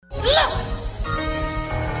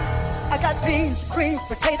beans, greens,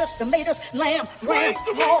 potatoes, tomatoes, lamb, ram,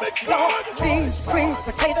 hog, dog, beans, greens,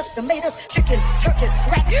 potatoes, tomatoes, chicken, turkeys,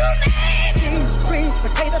 rat, you name beans, greens,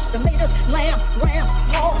 potatoes, tomatoes, lamb, ram,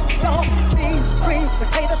 hog, dog, beans, greens,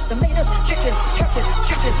 potatoes, tomatoes, chicken,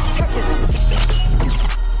 turkeys.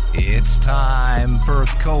 It's time for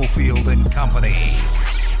Cofield and Company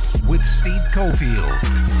with Steve Cofield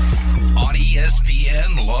on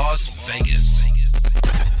ESPN Las Vegas.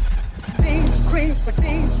 Beans, greens,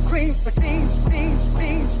 beans, greens, beans, beans,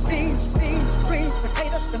 beans, beans, beans, greens,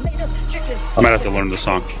 potatoes, tomatoes, chicken. I might have to learn the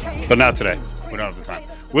song, but not today. We don't have the time.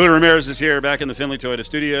 Willie Ramirez is here, back in the Findlay Toyota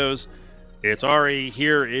Studios. It's Ari.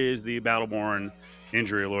 Here is the Battleborn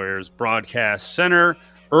Injury Lawyers Broadcast Center.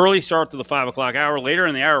 Early start to the 5 o'clock hour. Later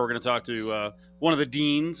in the hour, we're going to talk to one of the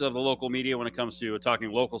deans of the local media when it comes to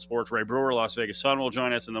talking local sports. Ray Brewer, Las Vegas Sun, will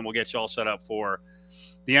join us, and then we'll get you all set up for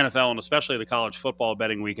the NFL and especially the college football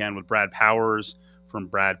betting weekend with Brad Powers from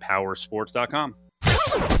BradPowersports.com.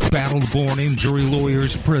 Battleborn Injury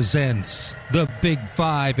Lawyers presents the Big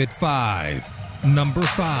 5 at 5. Number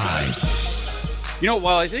 5. You know,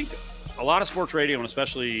 while I think a lot of sports radio and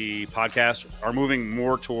especially podcasts are moving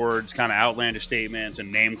more towards kind of outlandish statements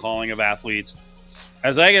and name calling of athletes,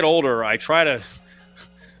 as I get older, I try to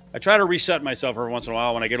reset myself every once in a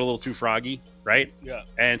while when I get a little too froggy, right? Yeah.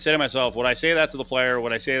 And say to myself, would I say that to the player?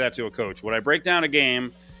 Would I say that to a coach? Would I break down a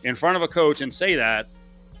game in front of a coach and say that,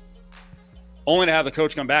 only to have the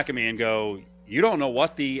coach come back at me and go, you don't know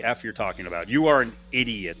what the F you're talking about. You are an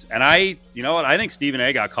idiot. And you know what? I think Stephen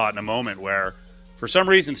A got caught in a moment where, for some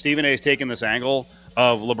reason, Stephen A is taking this angle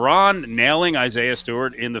of LeBron nailing Isaiah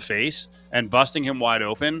Stewart in the face and busting him wide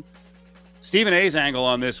open. Stephen A's angle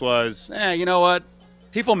on this was, you know what?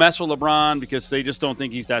 People mess with LeBron because they just don't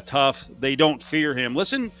think he's that tough. They don't fear him.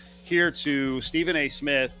 Listen here to Stephen A.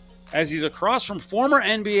 Smith as he's across from former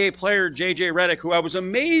NBA player J.J. Redick, who I was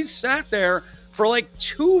amazed sat there for like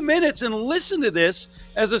 2 minutes and listened to this,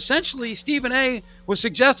 as essentially Stephen A. was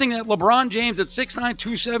suggesting that LeBron James at 6'9",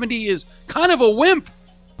 270 is kind of a wimp.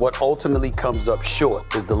 What ultimately comes up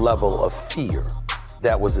short is the level of fear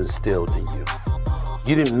that was instilled in you.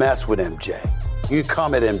 You didn't mess with MJ. You didn't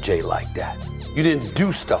come at MJ like that. You didn't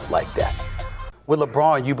do stuff like that. With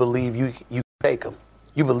LeBron, you believe you take him.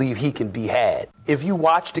 You believe he can be had. If you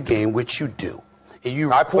watch the game, which you do,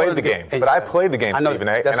 and I played the game, but I played the game, Stephen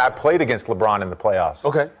A., and I played against LeBron in the playoffs.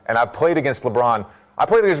 Okay. And I played against LeBron. I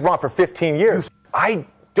played against LeBron for 15 years. I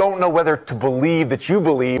don't know whether to believe that you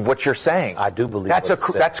believe what you're saying. I do believe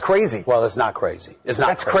that's crazy. Well, it's not crazy.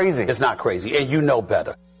 That's crazy. It's not crazy, and you know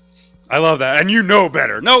better. I love that, and you know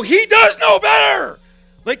better. No, he does know better.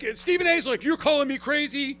 Like, Stephen A's like, you're calling me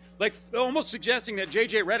crazy? Like, almost suggesting that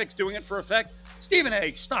J.J. Redick's doing it for effect. Stephen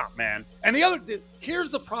A., stop, man. And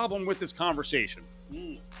here's the problem with this conversation.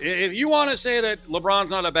 If you want to say that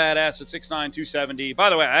LeBron's not a badass at 6'9", 270, by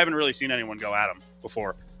the way, I haven't really seen anyone go at him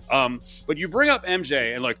before. But you bring up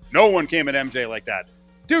MJ and, like, no one came at MJ like that.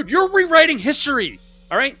 Dude, you're rewriting history,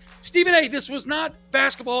 all right? Stephen A., this was not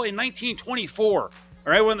basketball in 1924, all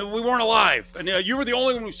right, when we weren't alive. And you were the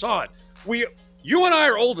only one who saw it. You and I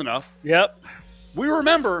are old enough. Yep. We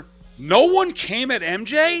remember no one came at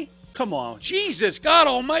MJ. Come on. Jesus, God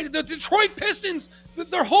almighty. The Detroit Pistons,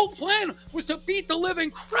 their whole plan was to beat the living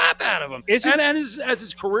crap out of him. As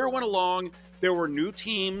his career went along, there were new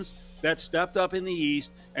teams that stepped up in the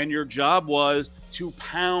East, and your job was to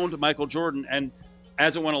pound Michael Jordan. And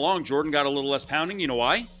as it went along, Jordan got a little less pounding. You know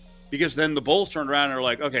why? Because then the Bulls turned around and are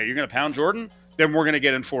like, okay, you're going to pound Jordan? Then we're going to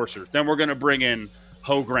get enforcers. Then we're going to bring in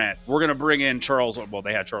Ho Grant. We're going to bring in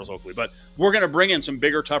they had Charles Oakley, but we're going to bring in some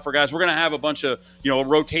bigger, tougher guys. We're going to have a bunch of, a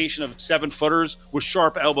rotation of 7-footers with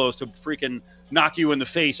sharp elbows to freaking knock you in the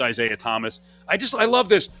face, Isaiah Thomas. I love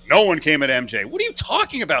this. No one came at MJ. What are you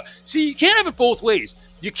talking about? See, you can't have it both ways.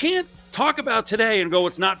 You can't talk about today and go,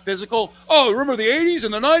 it's not physical. Oh, remember the 80s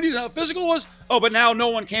and the 90s and how physical it was? Oh, but now no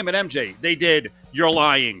one came at MJ. They did. You're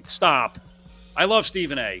lying. Stop. I love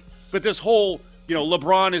Stephen A. But this whole,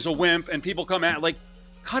 LeBron is a wimp and people come at, like,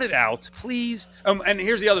 cut it out, please. And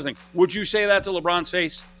here's the other thing. Would you say that to LeBron's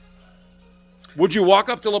face? Would you walk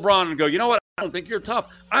up to LeBron and go, you know what? I don't think you're tough.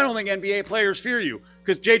 I don't think NBA players fear you.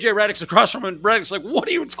 Because J.J. Redick's across from him, and Redick's like, what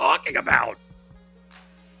are you talking about?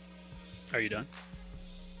 Are you done?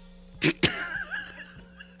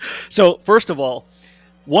 So, first of all,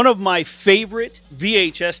 one of my favorite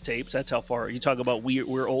VHS tapes, that's how far you talk about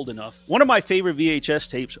we're old enough. One of my favorite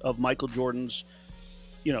VHS tapes of Michael Jordan's,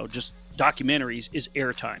 just documentaries is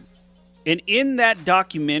Airtime. And in that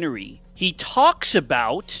documentary, he talks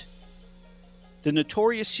about the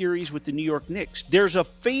Notorious series with the New York Knicks. There's a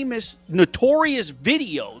famous Notorious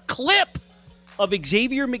video clip of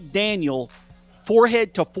Xavier McDaniel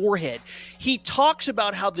forehead to forehead. He talks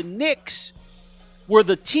about how the Knicks were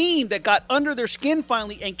the team that got under their skin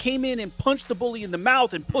finally and came in and punched the bully in the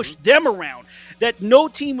mouth and pushed them around, that no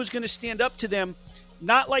team was going to stand up to them.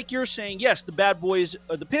 Not like you're saying, yes, the bad boys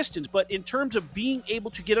are the Pistons, but in terms of being able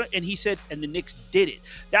to get – and he said, and the Knicks did it.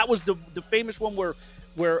 That was the famous one where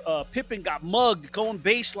Pippen got mugged going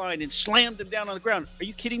baseline and slammed him down on the ground. Are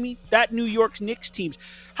you kidding me? That New York's Knicks teams.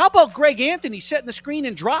 How about Greg Anthony setting the screen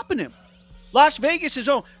and dropping him? Las Vegas' is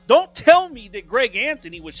own. Don't tell me that Greg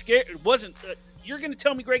Anthony was scared. It wasn't you're going to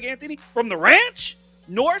tell me Greg Anthony from the Ranch?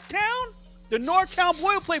 Northtown? The Northtown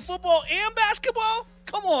boy who played football and basketball?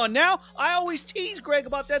 Come on now. I always tease Greg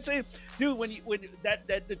about that, saying, dude, when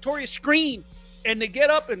that notorious screen and they get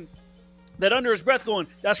up and that under his breath going,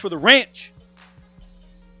 that's for the Ranch.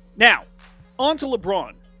 Now, on to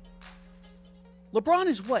LeBron. LeBron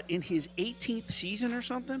is what, in his 18th season or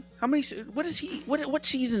something? How many? What is he? What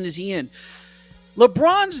season is he in?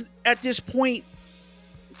 LeBron's at this point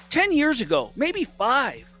 10 years ago, maybe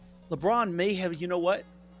 5. LeBron may have, you know what,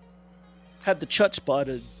 had the chutzpah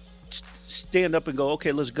to stand up and go,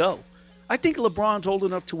 okay, let's go. I think LeBron's old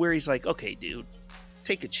enough to where he's like, okay, dude,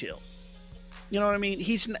 take a chill. You know what I mean?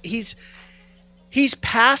 He's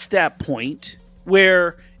past that point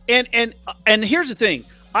where, and here's the thing.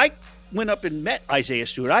 I went up and met Isaiah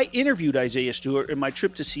Stewart. I interviewed Isaiah Stewart in my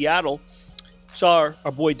trip to Seattle. Saw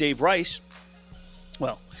our boy Dave Rice.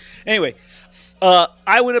 Well, anyway,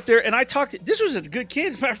 I went up there and I talked. This was a good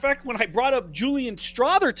kid. As a matter of fact, when I brought up Julian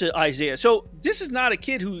Strother to Isaiah. So this is not a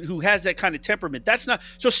kid who has that kind of temperament. That's not.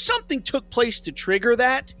 So something took place to trigger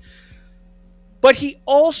that. But he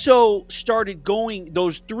also started going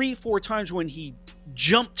those 3-4 times when he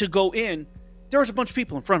jumped to go in. There was a bunch of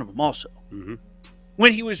people in front of him also. Mm-hmm.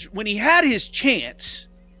 When he had his chance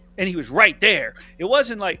and he was right there, it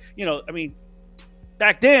wasn't like,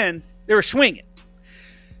 back then they were swinging.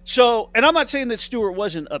 So, and I'm not saying that Stewart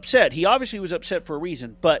wasn't upset. He obviously was upset for a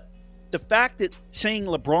reason, but the fact that saying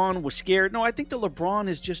LeBron was scared, no, I think that LeBron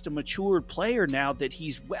is just a matured player now, that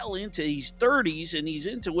he's well into his 30s and he's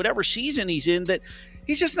into whatever season he's in, that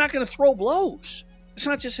he's just not going to throw blows.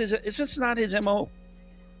 It's just not his MO.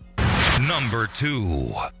 Number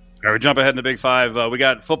 2. All right, we jump ahead in the Big Five. We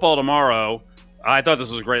got football tomorrow. I thought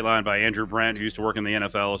this was a great line by Andrew Brandt, who used to work in the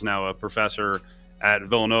NFL, is now a professor at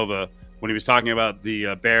Villanova, when he was talking about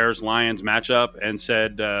the Bears-Lions matchup and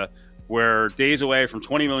said we're days away from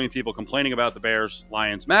 20 million people complaining about the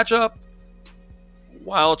Bears-Lions matchup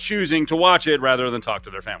while choosing to watch it rather than talk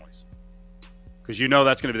to their families. Because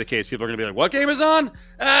that's going to be the case. People are going to be like, what game is on?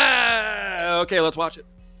 Okay, let's watch it.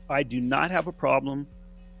 I do not have a problem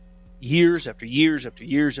years after years after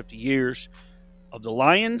years after years of the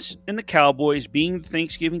Lions and the Cowboys being the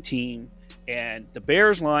Thanksgiving team, and the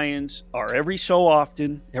Bears-Lions are every so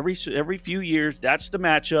often, every few years, that's the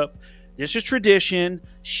matchup. This is tradition.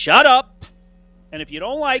 Shut up. And if you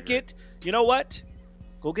don't like it, you know what?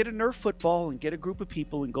 Go get a Nerf football and get a group of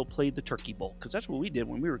people and go play the Turkey Bowl, because that's what we did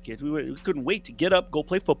when we were kids. We couldn't wait to get up, go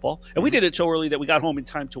play football, and we did it so early that we got home in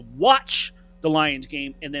time to watch the Lions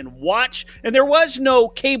game and then watch. And there was no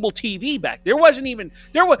cable TV back. There wasn't even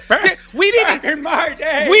back in my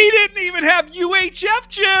day. We didn't even have UHF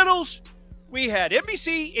channels. We had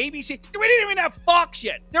NBC, ABC. We didn't even have Fox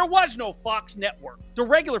yet. There was no Fox network. The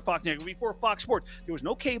regular Fox network before Fox Sports. There was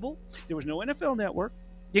no cable. There was no NFL network.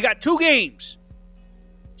 You got 2 games.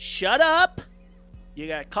 Shut up. You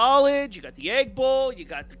got college. You got the Egg Bowl. You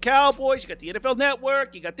got the Cowboys. You got the NFL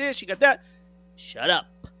network. You got this. You got that. Shut up.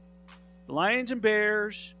 The Lions and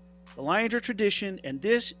Bears. The Lions are tradition, and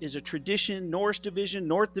this is a tradition. North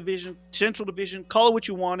Division, Central Division. Call it what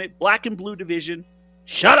you want it. Black and blue division.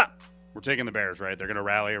 Shut up. We're taking the Bears, right? They're going to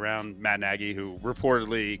rally around Matt Nagy, who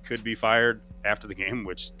reportedly could be fired after the game,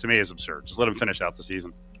 which to me is absurd. Just let him finish out the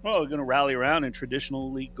season. Well, we're going to rally around and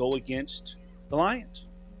traditionally go against the Lions.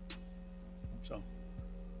 So,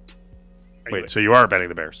 wait, so you are betting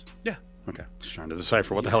the Bears? Yeah. Okay. Just trying to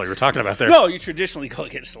decipher what the hell you were talking about there. No, you traditionally go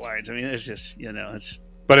against the Lions. I mean, it's just, it's.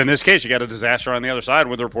 But in this case, you got a disaster on the other side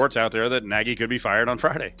with reports out there that Nagy could be fired on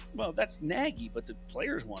Friday. Well, that's Nagy, but the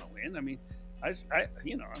players want to win. I mean,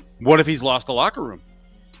 what if he's lost the locker room?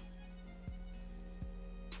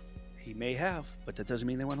 He may have, but that doesn't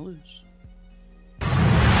mean they want to lose.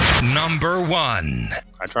 Number 1.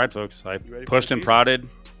 I tried, folks. I pushed and prodded.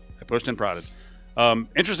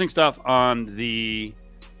 Interesting stuff on the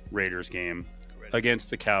Raiders game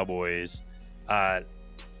against the Cowboys. Are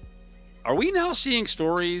we now seeing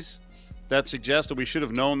stories that suggest that we should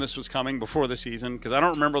have known this was coming before the season? Because I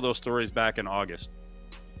don't remember those stories back in August.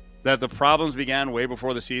 That the problems began way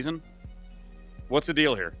before the season? What's the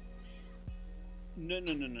deal here? No.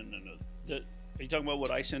 Are you talking about what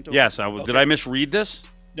I sent over? Yes. Okay. Did I misread this?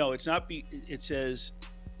 No, it's not. It says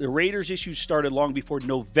the Raiders' issues started long before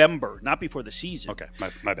November, not before the season. Okay, my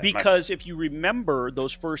bad. Because if you remember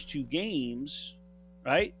those first 2 games,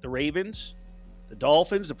 right? The Ravens, the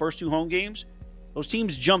Dolphins, the first 2 home games, those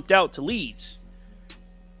teams jumped out to leads.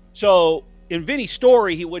 So in Vinny's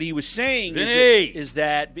story, what he was saying is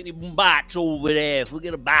that Vinny Boombat's over there.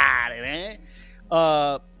 Forget about it, eh?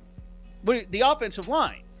 But the offensive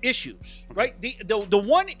line issues, right? The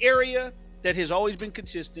one area that has always been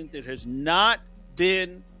consistent, that has not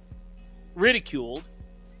been ridiculed,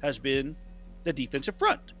 has been the defensive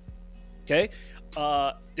front. Okay,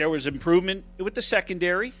 there was improvement with the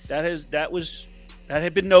secondary that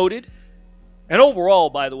had been noted, and overall,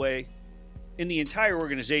 by the way, in the entire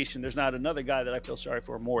organization, there's not another guy that I feel sorry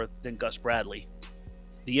for more than Gus Bradley.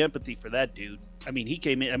 The empathy for that dude. I mean, he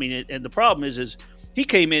came in. I mean, and the problem is he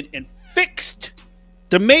came in and fixed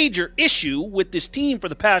the major issue with this team for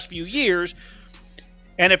the past few years.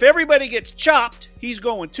 And if everybody gets chopped, he's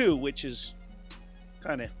going too, which is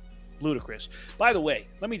kind of ludicrous. By the way,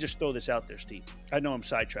 let me just throw this out there, Steve. I know I'm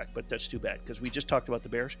sidetracked, but that's too bad because we just talked about the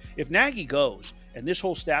Bears. If Nagy goes and this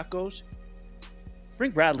whole staff goes,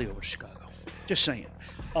 bring Bradley over to Chicago. Just saying.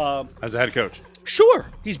 As a head coach. Sure,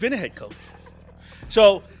 he's been a head coach.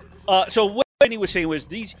 So what he was saying was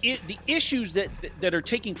the issues that are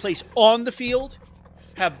taking place on the field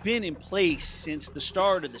have been in place since the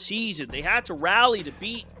start of the season. They had to rally to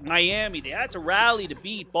beat Miami. They had to rally to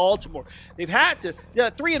beat Baltimore. They've had to.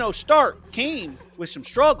 The 3-0 start came with some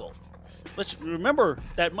struggle. Let's remember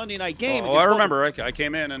that Monday night game. Oh, I remember. I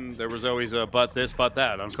came in and there was always a but this, but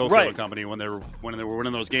that on Cofield and Company when they were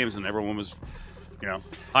winning those games and everyone was,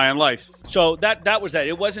 high on life. So that was that.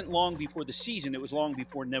 It wasn't long before the season. It was long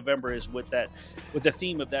before November is with the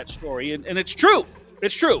theme of that story. And it's true.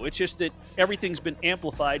 It's true. It's just that everything's been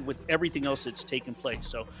amplified with everything else that's taken place.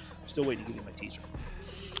 So still waiting to give you my teaser.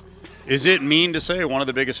 Is it mean to say one of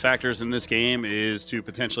the biggest factors in this game is to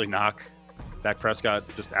potentially knock Dak Prescott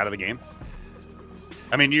just out of the game?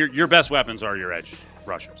 I mean, your best weapons are your edge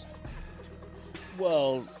rushers.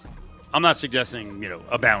 Well, I'm not suggesting,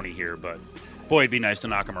 a bounty here, but boy, it'd be nice to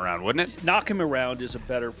knock him around, wouldn't it? Knock him around is a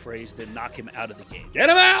better phrase than knock him out of the game. Get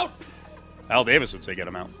him out! Al Davis would say get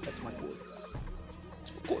him out. That's my quarterback.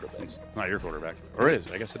 It's my quarterback. It's not your quarterback. Or it is.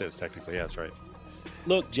 I guess it is, technically. Yeah, that's right.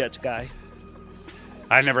 Look, Jets guy.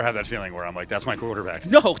 I never had that feeling where I'm like, that's my quarterback.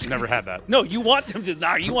 No. Never had that. No, you want them to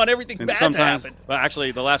knock. You want everything and bad sometimes, to happen. Well,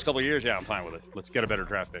 actually, the last couple of years, yeah, I'm fine with it. Let's get a better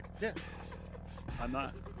draft pick. Yeah. I'm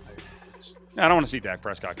not. I don't want to see Dak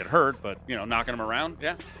Prescott get hurt, but, knocking him around,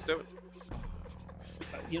 yeah, let's do it.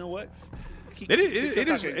 You know what?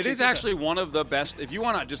 It is actually one of the best. If you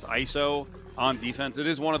want to just ISO on defense, it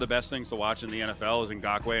is one of the best things to watch in the NFL is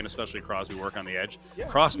Ngakoue and especially Crosby work on the edge. Yeah.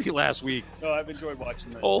 Crosby last week. No, I've enjoyed watching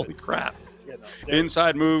that. Holy crap. Yeah, no,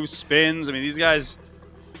 inside moves, spins. I mean, these guys.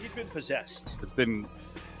 He's been possessed. It's been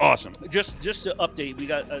awesome. Just to update, we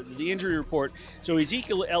got the injury report. So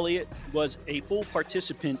Ezekiel Elliott was a full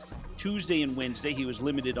participant Tuesday and Wednesday. He was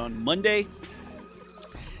limited on Monday.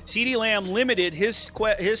 CeeDee Lamb limited. His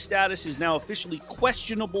status is now officially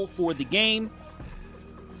questionable for the game.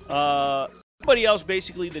 Everybody else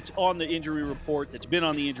basically that's on the injury report, that's been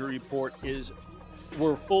on the injury report,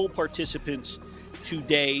 were full participants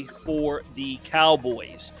today for the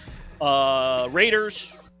Cowboys.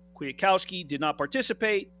 Raiders, Kwiatkowski did not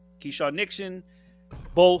participate. Keyshawn Nixon,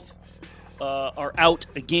 both are out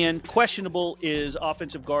again. Questionable is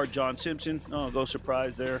offensive guard John Simpson. Oh, go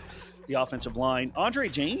surprise there. The offensive line. Andre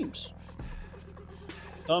James,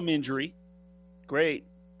 thumb injury. Great.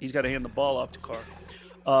 He's got to hand the ball off to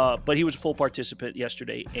Carr. But he was a full participant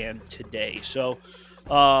yesterday and today. So,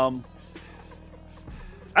 I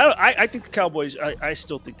think the Cowboys. I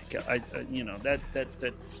still think that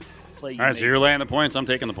play. All right, so you're laying the points. I'm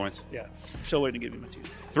taking the points. Yeah. So waiting to give you my teaser.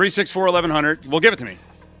 364-1100. Well, give it to me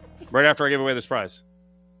right after I give away this prize.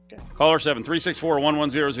 Okay. Caller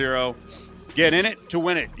 7-364-1100. Get in it to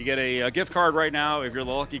win it. You get a gift card right now if you're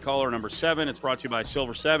the lucky caller number 7. It's brought to you by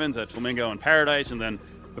Silver Sevens at Flamingo and Paradise. And then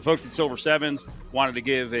the folks at Silver Sevens wanted to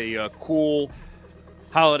give a cool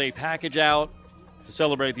holiday package out to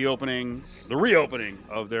celebrate the reopening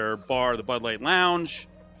of their bar, the Bud Light Lounge.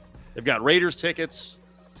 They've got Raiders tickets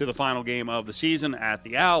to the final game of the season at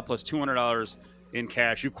the Owl, plus $200 in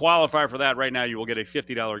cash. You qualify for that right now. You will get a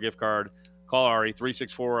 $50 gift card. Call Ari,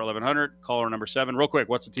 364-1100. Caller number 7. Real quick,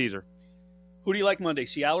 what's the teaser? Who do you like Monday,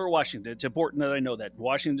 Seattle or Washington? It's important that I know that.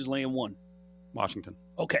 Washington's laying 1. Washington.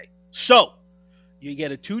 Okay. So, you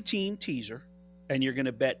get a 2-team teaser, and you're going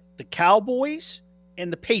to bet the Cowboys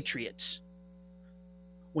and the Patriots.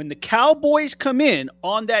 When the Cowboys come in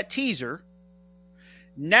on that teaser,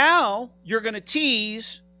 Now you're going to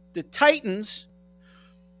tease the Titans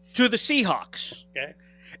to the Seahawks. Okay.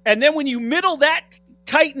 And then when you middle that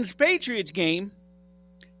Titans-Patriots game,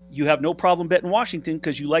 you have no problem betting Washington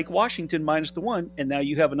because you like Washington -1, and now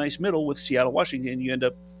you have a nice middle with Seattle-Washington, and you end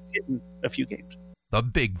up hitting a few games. The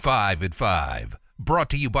Big 5 at 5, brought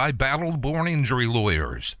to you by Battle-Born Injury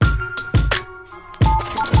Lawyers.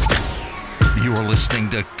 You're listening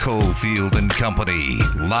to Cofield and Company,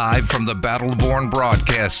 live from the Battle-Born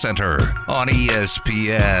Broadcast Center on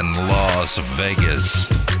ESPN Las Vegas.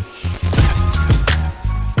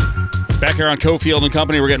 Back here on Cofield and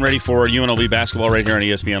Company, we're getting ready for UNLV basketball right here on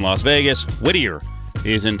ESPN Las Vegas. Whittier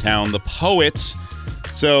is in town, the Poets.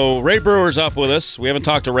 So Ray Brewer's up with us. We haven't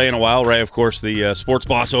talked to Ray in a while. Ray, of course, the sports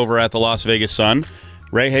boss over at the Las Vegas Sun.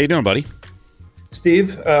 Ray, how you doing, buddy?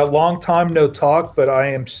 Steve, long time no talk, but I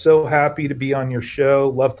am so happy to be on your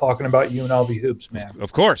show. Love talking about UNLV hoops, man.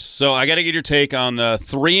 Of course. So I got to get your take on the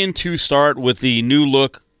 3-2 start with the new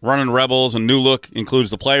look running Rebels, and new look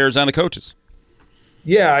includes the players and the coaches.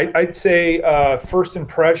 Yeah, I'd say first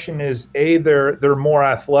impression is A, they're more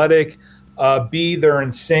athletic. B, they're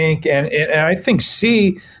in sync, and I think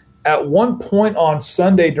C, at one point on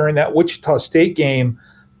Sunday during that Wichita State game,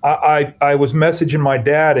 I was messaging my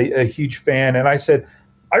dad, a huge fan, and I said,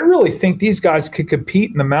 I really think these guys could compete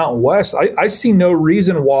in the Mountain West. I see no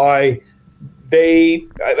reason why I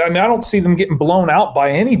don't see them getting blown out by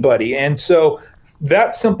anybody. And so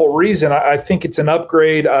that simple reason, I think it's an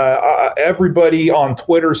upgrade. Everybody on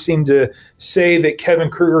Twitter seemed to say that Kevin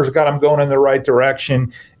Kruger's got them going in the right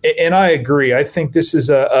direction. And I agree. I think this is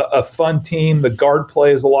a fun team. The guard play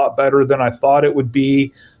is a lot better than I thought it would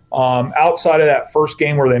be. Outside of that first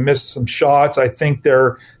game where they missed some shots, I think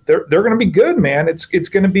they're going to be good, man. It's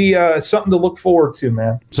going to be something to look forward to,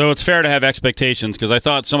 man. So it's fair to have expectations, because I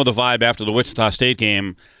thought some of the vibe after the Wichita State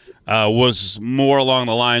game was more along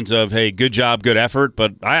the lines of, hey, good job, good effort.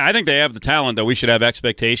 But I think they have the talent that we should have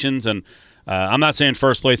expectations. And I'm not saying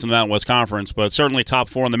first place in the Mountain West Conference, but certainly top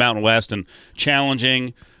 4 in the Mountain West and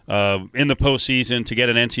challenging in the postseason to get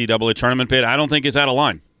an NCAA tournament bid. I don't think is out of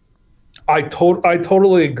line. I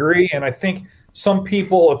totally agree, and I think some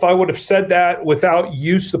people, if I would have said that without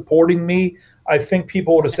you supporting me, I think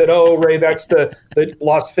people would have said, oh, Ray, that's the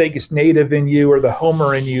Las Vegas native in you or the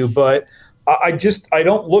homer in you. But I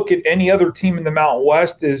don't look at any other team in the Mountain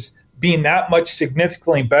West as being that much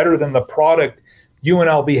significantly better than the product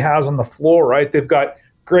UNLV has on the floor, right? They've got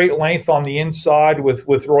great length on the inside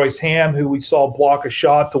with Royce Hamm, who we saw block a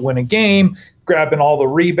shot to win a game, grabbing all the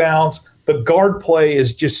rebounds. The guard play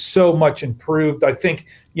is just so much improved. I think,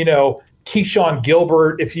 Keyshawn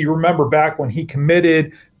Gilbert, if you remember back when he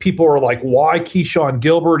committed, people were like, why Keyshawn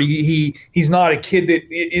Gilbert? He's not a kid that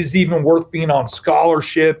is even worth being on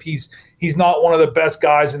scholarship. He's not one of the best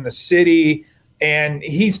guys in the city. And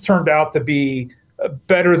he's turned out to be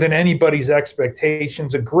better than anybody's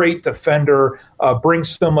expectations, a great defender, brings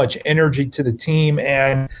so much energy to the team.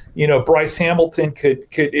 And, Bryce Hamilton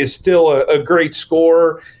is still a great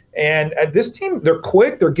scorer. And this team, they're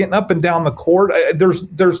quick. They're getting up and down the court.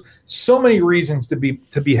 There's so many reasons to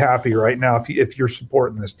be happy right now if you're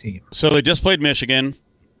supporting this team. So they just played Michigan.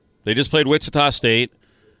 They just played Wichita State.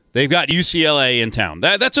 They've got UCLA in town.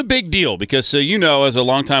 That's a big deal because, as a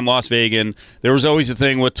longtime Las Vegan, there was always a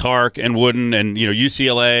thing with Tark and Wooden and,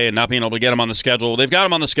 UCLA and not being able to get them on the schedule. They've got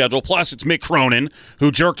them on the schedule. Plus, it's Mick Cronin,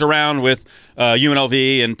 who jerked around with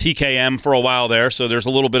UNLV and TKM for a while there. So there's a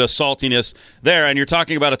little bit of saltiness there. And you're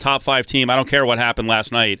talking about a top 5 team. I don't care what happened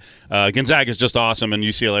last night. Gonzaga is just awesome and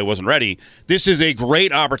UCLA wasn't ready. This is a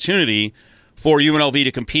great opportunity for UNLV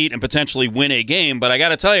to compete and potentially win a game. But I got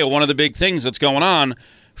to tell you, one of the big things that's going on,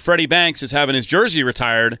 Freddie Banks is having his jersey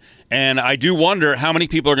retired, and I do wonder how many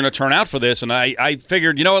people are going to turn out for this. And I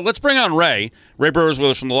figured, let's bring on Ray. Ray Brewer's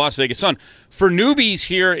with us from the Las Vegas Sun. For newbies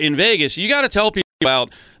here in Vegas, you got to tell people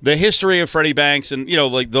about the history of Freddie Banks and,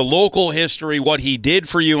 like the local history, what he did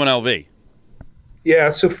for UNLV. Yeah,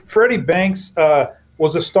 so Freddie Banks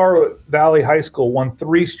was a star at Valley High School, won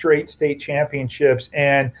 3 straight state championships,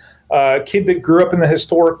 and a kid that grew up in the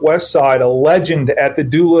historic West Side, a legend at the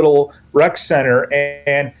Doolittle Rec Center,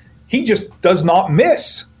 and he just does not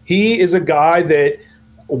miss. He is a guy that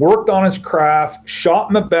worked on his craft, shot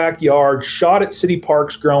in the backyard, shot at city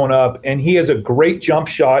parks growing up, and he has a great jump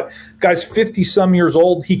shot. Guy's 50-some years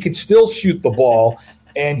old. He could still shoot the ball,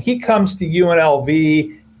 and he comes to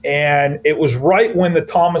UNLV, and it was right when the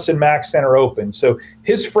Thomas and Mack Center opened. So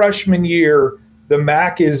his freshman year, the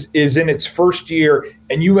MAC is in its first year,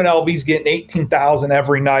 and UNLV's getting 18,000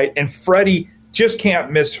 every night. And Freddie just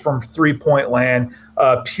can't miss from three-point land.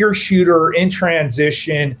 Pure shooter in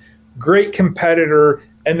transition, great competitor.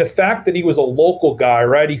 And the fact that he was a local guy,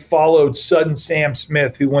 right? He followed Sudden Sam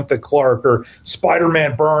Smith, who went to Clark, or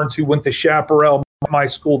Spider-Man Burns, who went to Chaparral, my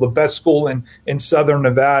school, the best school in Southern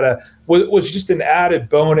Nevada, was just an added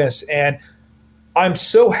bonus. And I'm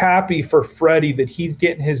so happy for Freddie that he's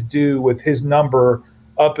getting his due with his number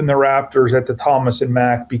up in the Raptors at the Thomas and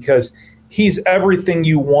Mack, because he's everything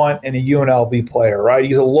you want in a UNLV player, right?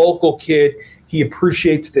 He's a local kid. He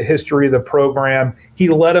appreciates the history of the program. He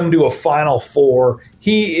led him to a Final Four.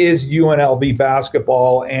 He is UNLV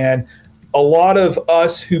basketball. And a lot of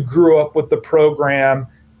us who grew up with the program,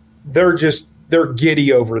 they're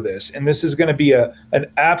giddy over this. And this is going to be an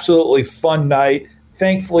absolutely fun night.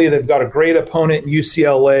 Thankfully, they've got a great opponent in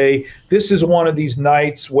UCLA. This is one of these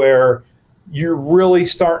nights where you're really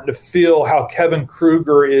starting to feel how Kevin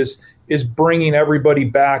Kruger is bringing everybody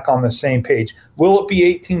back on the same page. Will it be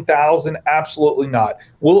 18,000? Absolutely not.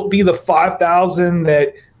 Will it be the 5,000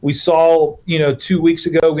 that we saw, 2 weeks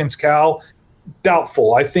ago against Cal?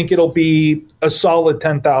 Doubtful. I think it'll be a solid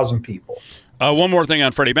 10,000 people. One more thing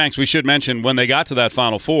on Freddie Banks. We should mention when they got to that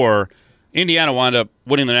Final Four, Indiana wound up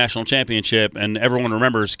winning the national championship, and everyone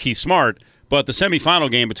remembers Keith Smart. But the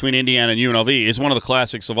semifinal game between Indiana and UNLV is one of the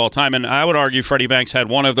classics of all time. And I would argue Freddie Banks had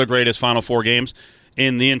one of the greatest Final Four games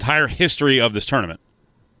in the entire history of this tournament.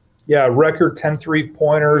 Yeah, record 10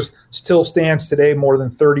 3-pointers, still stands today more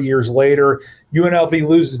than 30 years later. UNLV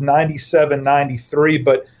loses 97-93,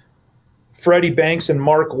 but Freddie Banks and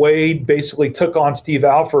Mark Wade basically took on Steve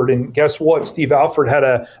Alford, and guess what? Steve Alford had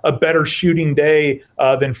a better shooting day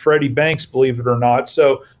than Freddie Banks, believe it or not.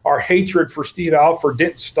 So our hatred for Steve Alford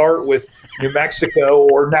didn't start with New Mexico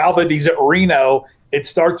or now that he's at Reno. It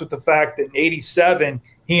starts with the fact that in 87,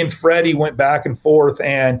 he and Freddie went back and forth,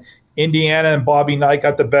 and Indiana and Bobby Knight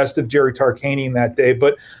got the best of Jerry Tarkanian that day.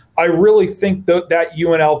 But I really think that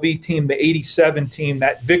UNLV team, the 87 team,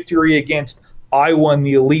 that victory against Iowa in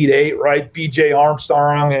the Elite Eight, right? B.J.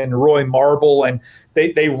 Armstrong and Roy Marble, and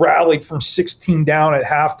they rallied from 16 down at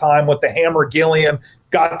halftime with the Hammer Gilliam,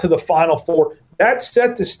 got to the Final Four. That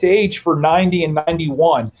set the stage for 90 and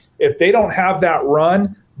 91. If they don't have that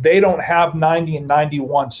run, they don't have 90 and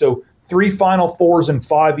 91. So 3 Final Fours in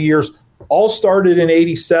 5 years, all started in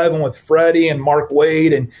 87 with Freddie and Mark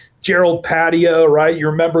Wade and Gerald Patio, right? You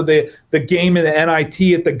remember the game in the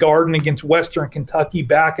NIT at the Garden against Western Kentucky,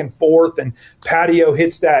 back and forth, and Patio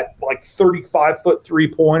hits that like 35-foot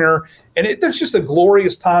three-pointer. And there's just a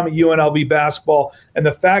glorious time of UNLV basketball. And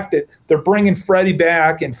the fact that they're bringing Freddie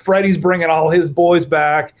back and Freddie's bringing all his boys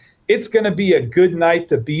back, it's going to be a good night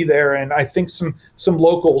to be there. And I think some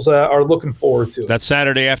locals are looking forward to it. That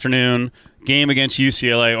Saturday afternoon game against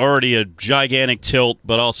UCLA, already a gigantic tilt,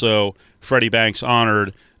 but also Freddie Banks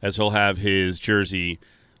honored as he'll have his jersey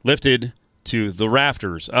lifted to the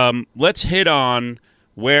rafters. Let's hit on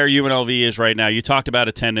where UNLV is right now. You talked about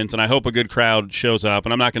attendance, and I hope a good crowd shows up.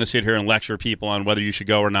 And I'm not going to sit here and lecture people on whether you should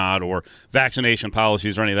go or not, or vaccination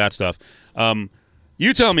policies or any of that stuff.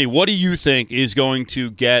 You tell me, what do you think is going to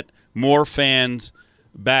get more fans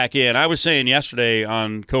back in? I was saying yesterday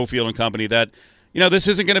on Cofield and Company that, this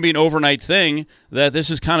isn't going to be an overnight thing, that this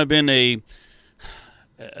has kind of been a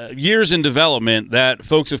years in development, that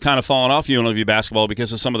folks have kind of fallen off UNLV basketball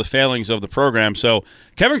because of some of the failings of the program. So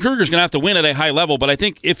Kevin Kruger's going to have to win at a high level, but I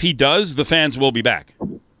think if he does, the fans will be back.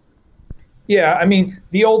 Yeah, I mean,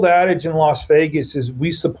 the old adage in Las Vegas is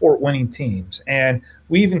we support winning teams, and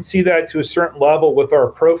we even see that to a certain level with our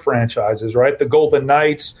pro franchises, right? The Golden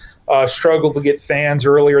Knights struggled to get fans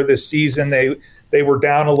earlier this season. They were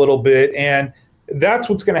down a little bit, and that's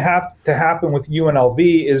what's going to have to happen with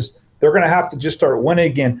UNLV is they're going to have to just start winning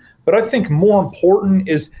again. But I think more important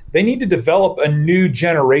is they need to develop a new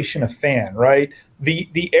generation of fan, right?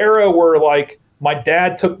 The era where, like, my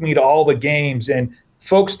dad took me to all the games, and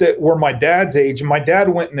folks that were my dad's age, and my dad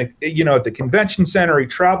went at the convention center, he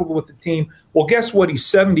traveled with the team. Well, guess what? He's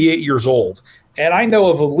 78 years old. And I know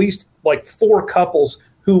of at least like 4 couples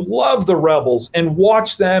who love the Rebels and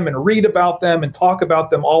watch them and read about them and talk about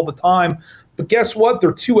them all the time. But guess what?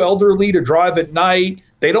 They're too elderly to drive at night.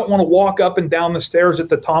 They don't want to walk up and down the stairs at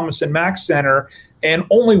the Thomas and Mack Center, and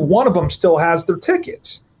only one of them still has their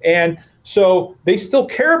tickets. And so they still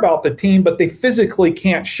care about the team, but they physically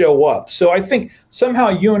can't show up. So I think somehow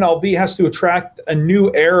UNLV has to attract a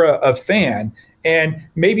new era of fan. And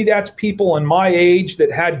maybe that's people in my age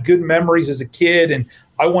that had good memories as a kid, and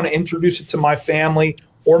I want to introduce it to my family.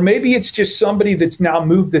 Or maybe it's just somebody that's now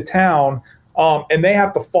moved to town, and they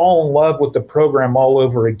have to fall in love with the program all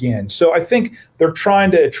over again. So I think they're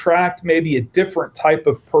trying to attract maybe a different type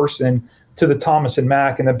of person to the Thomas and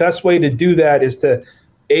Mack. And the best way to do that is to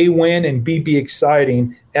win and be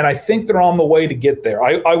exciting. And I think they're on the way to get there.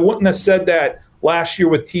 I wouldn't have said that last year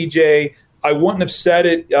with TJ. I wouldn't have said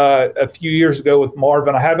it a few years ago with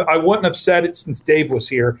Marvin. I wouldn't have said it since Dave was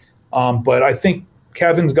here. But I think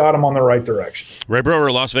Kevin's got him on the right direction. Ray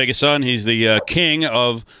Brewer, Las Vegas Sun. He's the king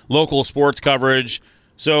of local sports coverage.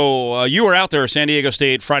 So you were out there, San Diego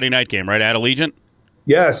State Friday night game, right, at Allegiant?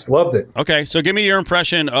 Yes, loved it. Okay, so give me your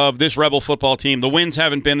impression of this Rebel football team. The wins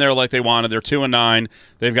haven't been there like they wanted. They're 2-9.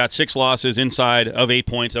 They've got 6 losses inside of 8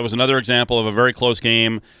 points. That was another example of a very close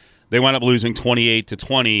game. They wound up losing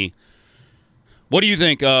 28-20. What do you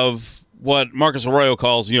think of what Marcus Arroyo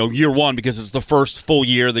calls, year one, because it's the first full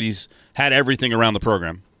year that he's had everything around the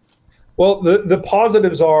program? Well, the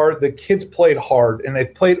positives are the kids played hard, and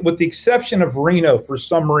they've played, with the exception of Reno for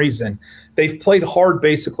some reason, they've played hard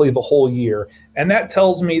basically the whole year. And that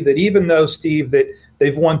tells me that even though, Steve, that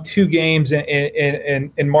they've won 2 games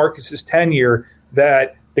in Marcus's tenure,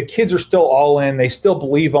 that the kids are still all in. They still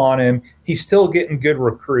believe on him. He's still getting good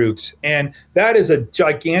recruits. And that is a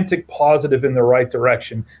gigantic positive in the right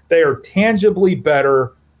direction. They are tangibly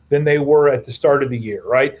better than they were at the start of the year,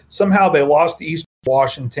 right? Somehow they lost to Eastern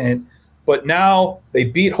Washington, but now they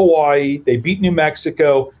beat Hawaii. They beat New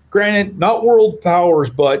Mexico. Granted, not world powers,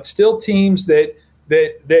 but still teams that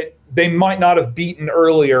they might not have beaten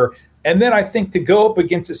earlier. And then I think to go up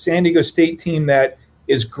against a San Diego State team that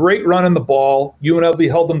is great running the ball. UNLV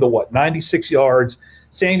held them to 96 yards.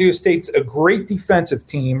 San Diego State's a great defensive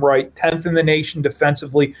team, right? 10th in the nation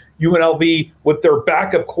defensively. UNLV with their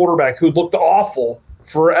backup quarterback who looked awful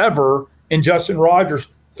forever, and Justin Rogers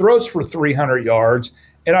throws for 300 yards.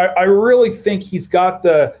 And I really think he's got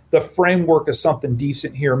the framework of something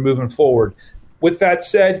decent here moving forward. With that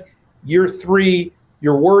said, year 3,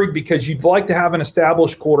 you're worried because you'd like to have an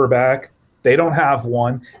established quarterback. They don't have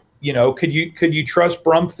one. Could you trust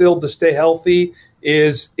Brumfield to stay healthy?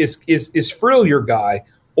 Is Frill your guy,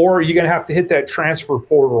 or are you going to have to hit that transfer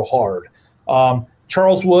portal hard?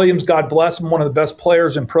 Charles Williams, God bless him, one of the best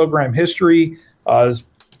players in program history, has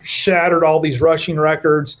shattered all these rushing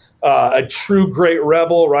records. A true great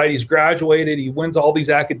Rebel, right? He's graduated. He wins all these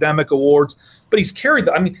academic awards, but he's carried.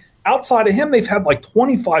 Outside of him, they've had like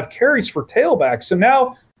 25 carries for tailbacks. So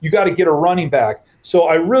now you got to get a running back. So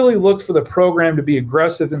I really look for the program to be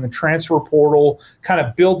aggressive in the transfer portal, kind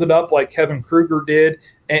of build it up like Kevin Kruger did,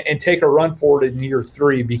 and take a run for it in year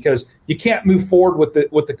 3, because you can't move forward with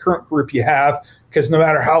the current group you have, because no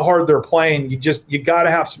matter how hard they're playing, you got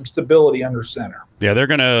to have some stability under center. Yeah, they're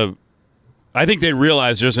going to – I think they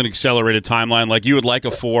realize there's an accelerated timeline. Like you would like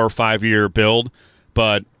a 4 or 5 year build,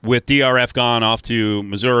 but with DRF gone off to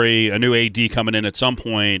Missouri, a new AD coming in at some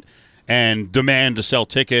point, and demand to sell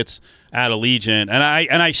tickets – at Allegiant,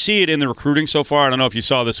 and I see it in the recruiting so far. I don't know if you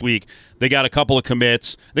saw this week. They got a couple of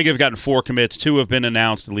commits. I think they've gotten 4 commits. 2 have been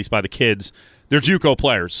announced, at least by the kids. They're JUCO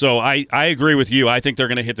players. So I agree with you. I think they're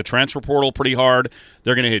going to hit the transfer portal pretty hard.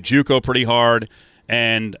 They're going to hit JUCO pretty hard,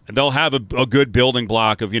 and they'll have a good building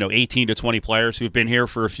block of 18 to 20 players who've been here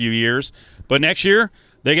for a few years. But next year,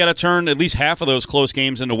 they got to turn at least half of those close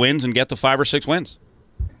games into wins and get to 5 or 6 wins.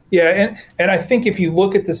 Yeah, and I think if you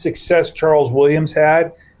look at the success Charles Williams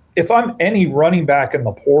had, if I'm any running back in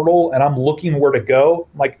the portal and I'm looking where to go,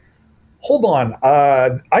 I'm like, hold on,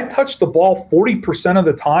 I touch the ball 40% of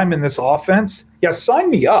the time in this offense. Yeah, sign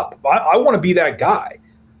me up. I want to be that guy.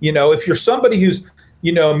 If you're somebody who's,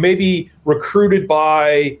 maybe recruited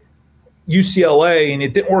by UCLA and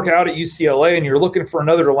it didn't work out at UCLA and you're looking for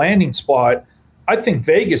another landing spot, I think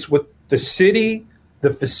Vegas, with the city,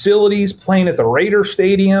 the facilities, playing at the Raider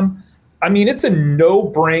Stadium, it's a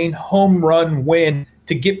no-brain home run win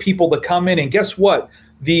to get people to come in. And guess what?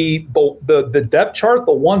 The depth chart,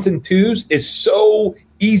 the 1s and 2s, is so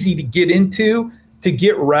easy to get into, to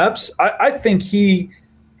get reps. I think he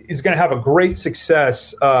is going to have a great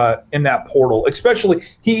success in that portal. Especially,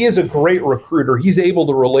 he is a great recruiter. He's able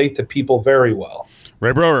to relate to people very well.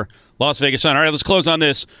 Ray Brewer, Las Vegas Sun. All right, let's close on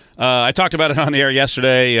this. I talked about it on the air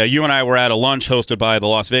yesterday. You and I were at a lunch hosted by the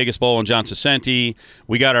Las Vegas Bowl and John Cicenti.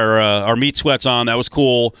 We got our meat sweats on. That was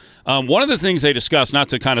cool. One of the things they discussed, not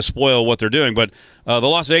to kind of spoil what they're doing, but the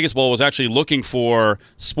Las Vegas Bowl was actually looking for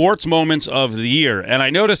sports moments of the year. And I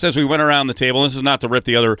noticed as we went around the table, this is not to rip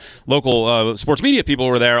the other local sports media people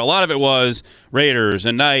who were there, a lot of it was Raiders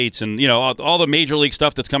and Knights and all the major league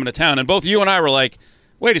stuff that's coming to town. And both you and I were like,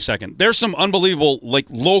 wait a second, there's some unbelievable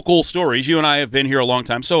local stories. You and I have been here a long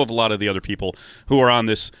time, so have a lot of the other people who are on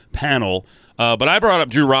this panel. But I brought up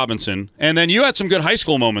Drew Robinson, and then you had some good high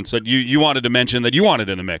school moments that you wanted to mention that you wanted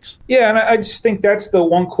in the mix. Yeah, and I just think that's the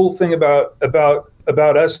one cool thing about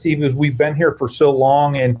us, Steve, is we've been here for so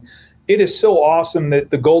long, and it is so awesome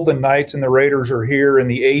that the Golden Knights and the Raiders are here and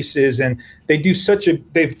the Aces, and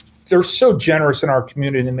they've they're so generous in our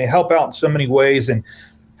community, and they help out in so many ways. And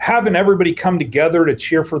having everybody come together to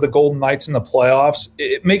cheer for the Golden Knights in the playoffs,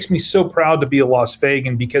 it makes me so proud to be a Las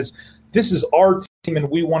Vegan, because this is our team and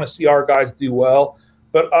we want to see our guys do well.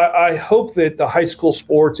 But I hope that the high school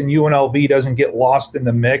sports and UNLV doesn't get lost in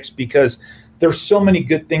the mix, because there's so many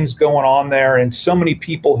good things going on there and so many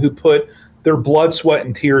people who put their blood, sweat,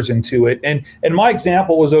 and tears into it. And my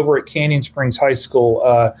example was over at Canyon Springs High School.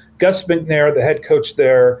 Gus McNair, the head coach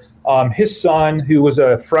there, his son, who was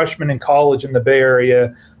a freshman in college in the Bay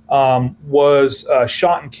Area, was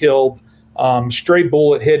shot and killed. Stray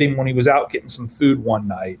bullet hit him when he was out getting some food one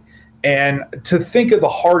night. And to think of the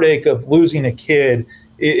heartache of losing a kid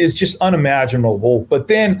is just unimaginable. But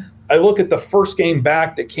then I look at the first game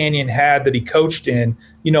back that Canyon had that he coached in.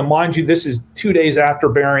 Mind you, this is 2 days after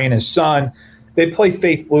burying his son. They play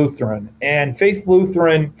Faith Lutheran. And Faith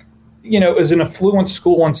Lutheran, is an affluent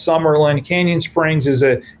school in Summerlin. Canyon Springs is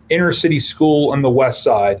an inner city school on the west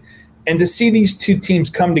side. And to see these two teams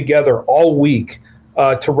come together all week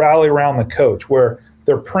to rally around the coach, where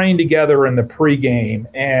they're praying together in the pregame,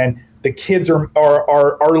 and the kids are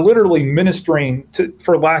literally ministering to,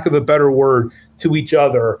 for lack of a better word, to each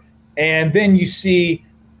other. And then you see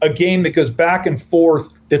a game that goes back and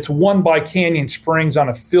forth that's won by Canyon Springs on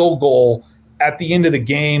a field goal at the end of the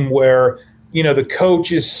game, where, the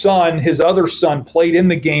coach's son, his other son, played in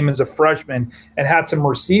the game as a freshman and had some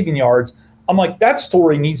receiving yards. I'm like, that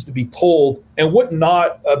story needs to be told. And what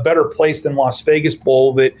not a better place than Las Vegas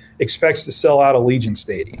Bowl that expects to sell out Allegiant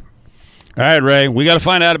Stadium. All right, Ray, we got to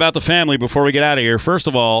find out about the family before we get out of here. First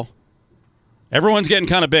of all, everyone's getting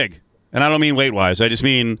kind of big. And I don't mean weight-wise. I just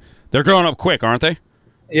mean they're growing up quick, aren't they?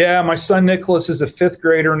 Yeah, my son Nicholas is a fifth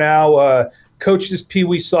grader now. Coached his Pee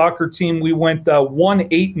Wee soccer team. We went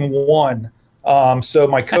 1-8-1. So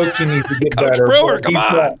my coaching needs to get Coach better. Brewer, come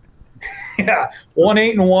on. Yeah,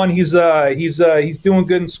 1-8-1. He's doing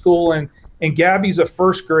good in school, and Gabby's a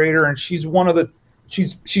first grader, and she's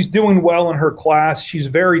she's doing well in her class. She's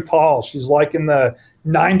very tall. She's like in the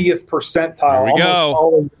 90th percentile. Here we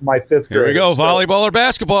go. My fifth grade. Here we go. Volleyball or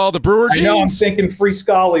basketball? The Brewer jeans. I know. I'm thinking free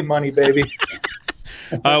Scully money, baby.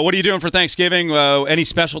 What are you doing for Thanksgiving? Any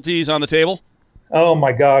specialties on the table? Oh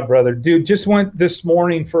my God, brother, dude! Just went this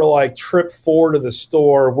morning for trip 4 to the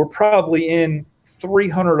store. We're probably in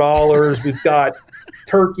 $300. We've got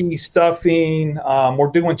turkey stuffing.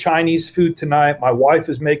 We're doing Chinese food tonight. My wife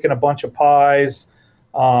is making a bunch of pies,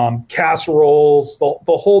 casseroles,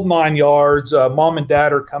 the whole 9 yards. Mom and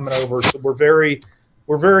Dad are coming over, so we're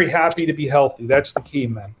very happy to be healthy. That's the key,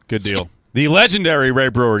 man. Good deal. The legendary Ray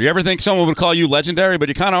Brewer. You ever think someone would call you legendary? But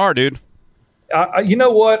you kind of are, dude. You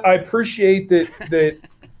know what? I appreciate that.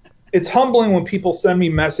 It's humbling when people send me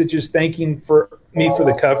messages thanking me for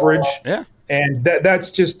the coverage. Yeah. And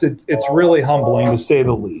that's just it's really humbling, to say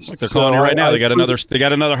the least. Like they're calling you right now. They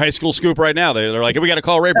got another high school scoop right now. They're like, we got to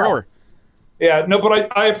call Ray Brewer. Yeah, no,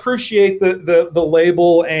 but I appreciate the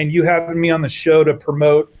label and you having me on the show to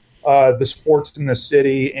promote the sports in the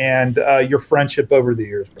city and your friendship over the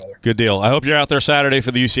years, brother. Good deal. I hope you're out there Saturday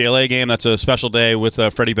for the UCLA game. That's a special day with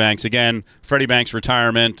Freddie Banks. Again, Freddie Banks'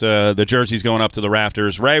 retirement. The jersey's going up to the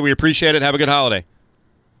rafters. Ray, we appreciate it. Have a good holiday.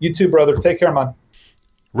 You too, brother. Take care, man.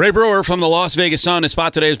 Ray Brewer from the Las Vegas Sun. His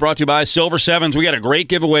spot today is brought to you by Silver Sevens. We got a great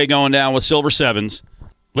giveaway going down with Silver Sevens.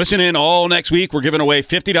 Listen in all next week. We're giving away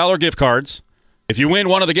 $50 gift cards. If you win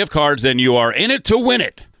one of the gift cards, then you are in it to win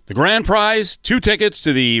it. The grand prize, 2 tickets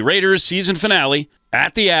to the Raiders season finale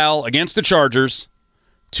at the Al against the Chargers,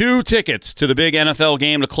 2 tickets to the big NFL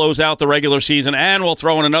game to close out the regular season, and we'll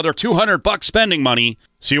throw in another $200 spending money.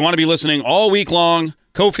 So you want to be listening all week long,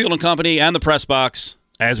 Cofield & Company and the Press Box,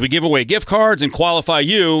 as we give away gift cards and qualify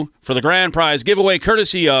you for the grand prize giveaway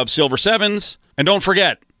courtesy of Silver Sevens. And don't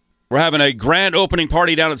forget, we're having a grand opening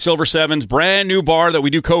party down at Silver Sevens, brand new bar that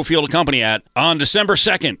we do Cofield & Company at, on December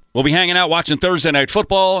 2nd. We'll be hanging out watching Thursday Night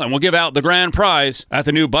Football, and we'll give out the grand prize at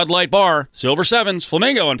the new Bud Light Bar, Silver Sevens,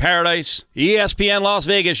 Flamingo in Paradise. ESPN Las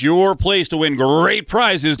Vegas, your place to win great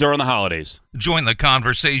prizes during the holidays. Join the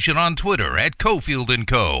conversation on Twitter at Cofield &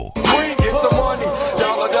 Co. Bring it the money,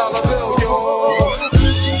 dollar bill, yo.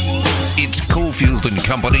 It's Cofield &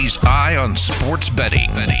 Company's Eye on Sports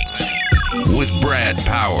Betting. With Brad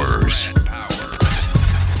Powers.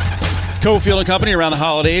 Cofield & Company around the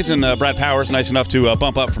holidays, and Brad Powers nice enough to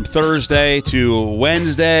bump up from Thursday to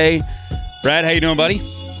Wednesday. Brad, how you doing, buddy?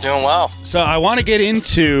 Doing well. So I want to get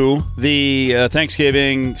into the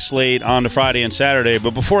Thanksgiving slate on to Friday and Saturday,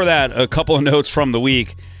 but before that, a couple of notes from the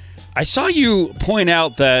week. I saw you point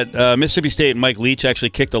out that Mississippi State and Mike Leach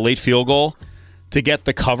actually kicked a late field goal to get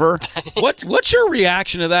the cover. What's your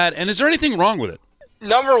reaction to that, and is there anything wrong with it?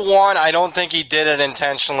 Number one, I don't think he did it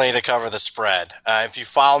intentionally to cover the spread. If you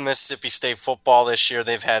follow Mississippi State football this year,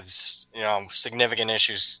 they've had significant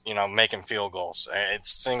issues, making field goals. It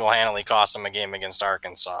single-handedly cost them a game against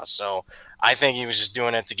Arkansas. So I think he was just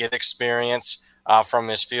doing it to get experience from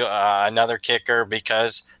his another kicker,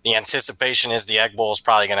 because the anticipation is the Egg Bowl is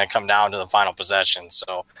probably going to come down to the final possession.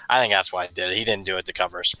 So I think that's why he did it. He didn't do it to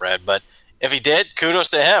cover a spread, but if he did, kudos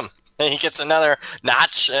to him. He gets another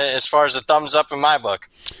notch as far as the thumbs up in my book.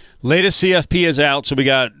 Latest CFP is out, so we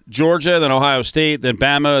got Georgia, then Ohio State, then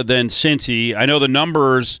Bama, then Cincy. I know the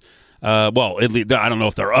numbers, at least, I don't know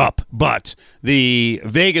if they're up, but the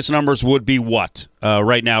Vegas numbers would be what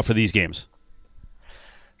right now for these games?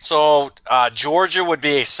 So Georgia would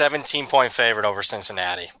be a 17-point favorite over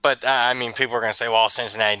Cincinnati. But, people are going to say, well,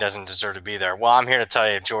 Cincinnati doesn't deserve to be there. Well, I'm here to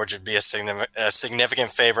tell you Georgia would be a significant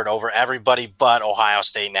favorite over everybody but Ohio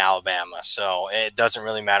State and Alabama. So it doesn't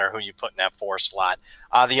really matter who you put in that 4 slot.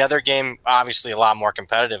 The other game, obviously, a lot more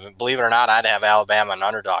competitive. And believe it or not, I'd have Alabama an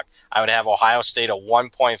underdog. I would have Ohio State a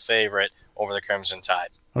 1-point favorite over the Crimson Tide.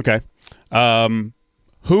 Okay.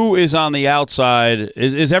 Who is on the outside?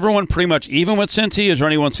 Is everyone pretty much even with Cincy? Is there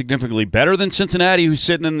anyone significantly better than Cincinnati who's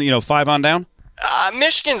sitting in 5 on down?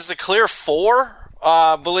 Michigan's the clear 4,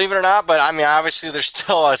 believe it or not. But, obviously there's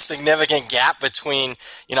still a significant gap between,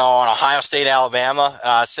 an Ohio State, Alabama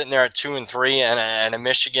sitting there at 2 and 3 and a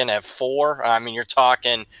Michigan at 4. You're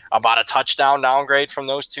talking about a touchdown downgrade from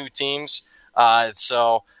those two teams.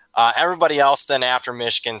 Everybody else then after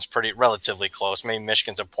Michigan's relatively close. Maybe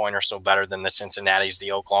Michigan's a point or so better than the Cincinnatis,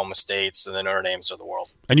 the Oklahoma States, and the Notre Dames of the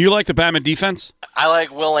world. And you like the Bama defense? I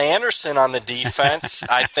like Will Anderson on the defense.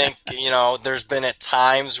 I think, there's been at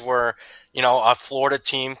times where, a Florida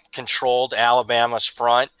team controlled Alabama's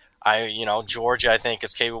front. Georgia, I think,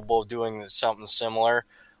 is capable of doing something similar.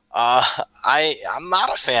 I'm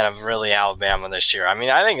not a fan of really Alabama this year. I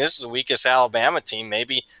think this is the weakest Alabama team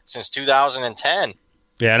maybe since 2010.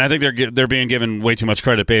 Yeah, and I think they're being given way too much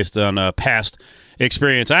credit based on past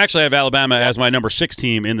experience. I actually have Alabama as my number 6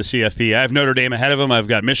 team in the CFP. I have Notre Dame ahead of them. I've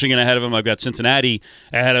got Michigan ahead of them. I've got Cincinnati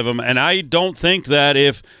ahead of them. And I don't think that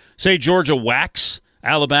if, say, Georgia whacks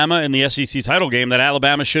Alabama in the SEC title game, that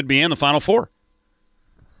Alabama should be in the Final Four.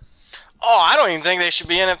 Oh, I don't even think they should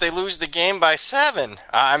be in if they lose the game by 7.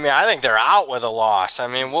 I think they're out with a loss.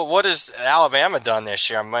 What has Alabama done this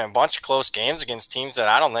year? A bunch of close games against teams that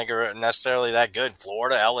I don't think are necessarily that good.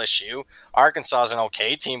 Florida, LSU, Arkansas is an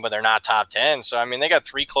okay team, but they're not top 10. So, they got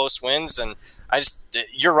 3 close wins, and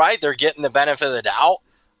you're right, they're getting the benefit of the doubt.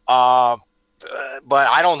 But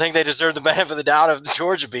I don't think they deserve the benefit of the doubt if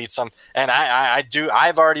Georgia beats them. And I do.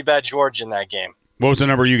 I've already bet Georgia in that game. What was the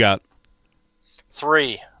number you got?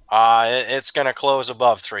 3. It's going to close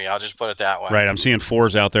above 3. I'll just put it that way. Right. I'm seeing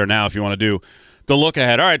 4s out there now if you want to do the look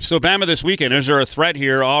ahead. All right. So Bama this weekend. Is there a threat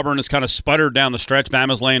here? Auburn has kind of sputtered down the stretch.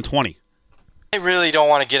 Bama's laying 20. I really don't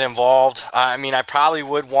want to get involved. I probably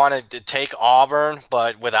would want to take Auburn,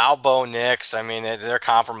 but without Bo Nix, they're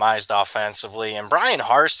compromised offensively. And Brian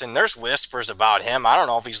Harsin, there's whispers about him. I don't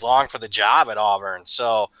know if he's long for the job at Auburn.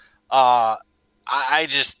 So,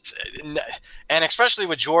 and especially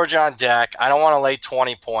with Georgia on deck, I don't want to lay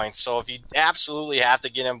 20 points. So if you absolutely have to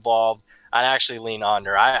get involved, I'd actually lean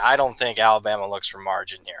under. I don't think Alabama looks for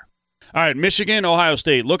margin here. All right, Michigan, Ohio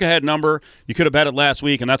State. Look ahead number. You could have bet it last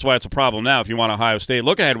week, and that's why it's a problem now if you want Ohio State.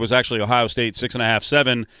 Look ahead was actually Ohio State 6.5,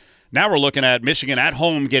 7. Now we're looking at Michigan at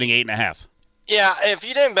home getting 8.5. Yeah, if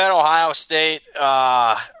you didn't bet Ohio State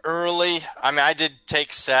early, I did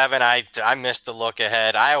take 7. I missed the look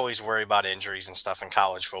ahead. I always worry about injuries and stuff in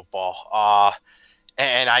college football.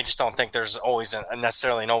 And I just don't think there's always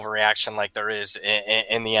necessarily an overreaction like there is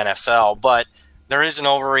in the NFL. But there is an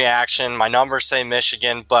overreaction. My numbers say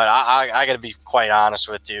Michigan, but I got to be quite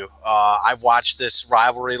honest with you. I've watched this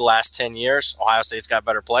rivalry the last 10 years. Ohio State's got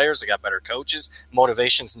better players. They got better coaches.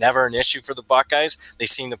 Motivation's never an issue for the Buckeyes. They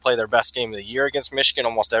seem to play their best game of the year against Michigan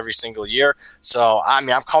almost every single year. So, I'm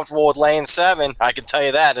comfortable with laying 7. I can tell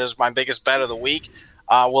you that. It was my biggest bet of the week.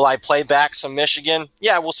 Will I play back some Michigan?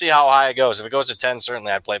 Yeah, we'll see how high it goes. If it goes to 10,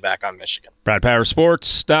 certainly I'd play back on Michigan.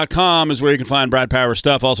 BradPowerSports.com is where you can find Brad Powers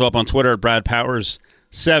stuff. Also up on Twitter at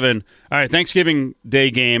BradPowers7. All right, Thanksgiving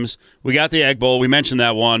Day games. We got the Egg Bowl. We mentioned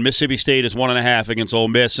that one. Mississippi State is 1.5 against Ole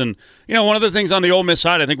Miss. And, one of the things on the Ole Miss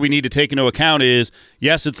side I think we need to take into account is,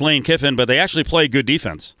 yes, it's Lane Kiffin, but they actually play good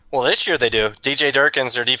defense. Well, this year they do. DJ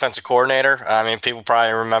Durkin's their defensive coordinator. People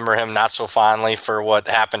probably remember him not so fondly for what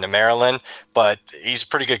happened to Maryland, but he's a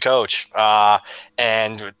pretty good coach.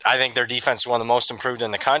 And I think their defense is one of the most improved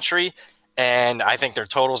in the country. And I think their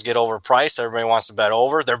totals get overpriced. Everybody wants to bet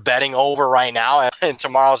over. They're betting over right now in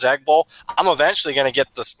tomorrow's Egg Bowl. I'm eventually going to get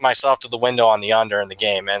myself to the window on the under in the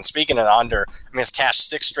game. And speaking of the under, I mean, it's cashed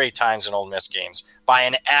 6 straight times in Ole Miss games by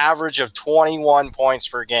an average of 21 points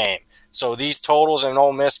per game. So these totals in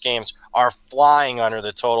Ole Miss games are flying under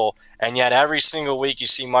the total. And yet every single week you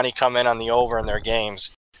see money come in on the over in their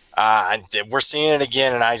games. We're seeing it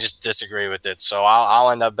again, and I just disagree with it. So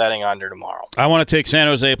I'll end up betting under tomorrow. I want to take San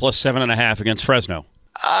Jose plus 7.5 against Fresno.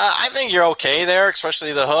 I think you're okay there,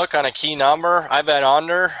 especially the hook on a key number. I bet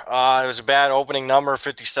under. It was a bad opening number,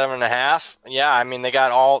 57.5. Yeah, I mean,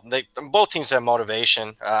 both teams have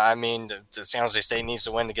motivation. I mean, San Jose State needs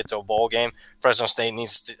to win to get to a bowl game. Fresno State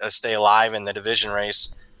needs to stay alive in the division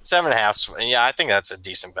race. 7.5. Yeah, I think that's a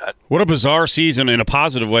decent bet. What a bizarre season in a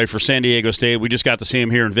positive way for San Diego State. We just got to see them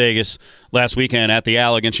here in Vegas last weekend at the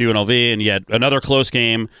Al against UNLV, and yet another close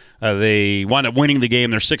game. They wind up winning the game.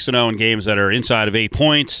 They're 6-0 in games that are inside of 8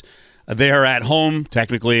 points. They are at home,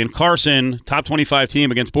 technically, in Carson, top 25 team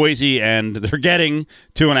against Boise, and they're getting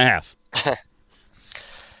 2.5.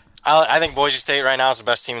 I think Boise State right now is the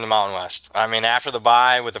best team in the Mountain West. I mean, after the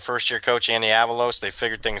bye with the first-year coach, Andy Avalos, they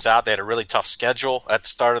figured things out. They had a really tough schedule at the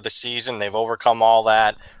start of the season. They've overcome all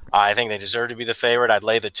that. I think they deserve to be the favorite. I'd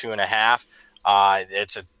lay the 2.5.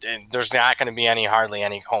 There's not going to be hardly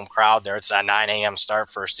any home crowd there. It's a 9 a.m. start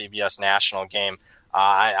for a CBS national game.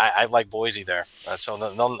 I like Boise there. So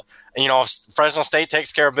if Fresno State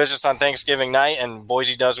takes care of business on Thanksgiving night and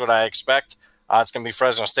Boise does what I expect, it's going to be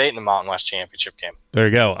Fresno State in the Mountain West Championship game. There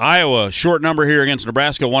you go. Iowa, short number here against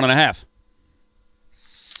Nebraska, 1.5.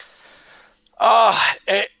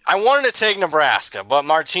 I wanted to take Nebraska, but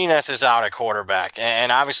Martinez is out at quarterback.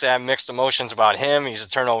 And obviously I have mixed emotions about him. He's a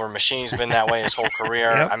turnover machine. He's been that way his whole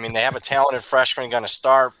career. Yep. I mean, they have a talented freshman going to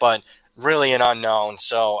start, but really an unknown.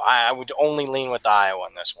 So I would only lean with Iowa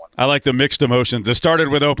in this one. I like the mixed emotions. It started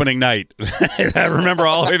with opening night. I remember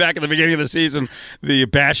all the way back at the beginning of the season, the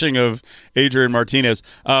bashing of Adrian Martinez.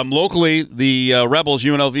 Locally, the Rebels,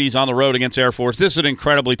 UNLV's on the road against Air Force. This is an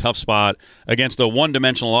incredibly tough spot against a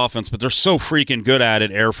one-dimensional offense, but they're so freaking good at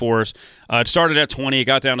it, Air Force. It started at 20. It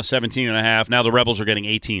got down to 17.5. Now the Rebels are getting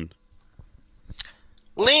 18.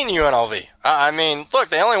 Lean UNLV. I mean, look,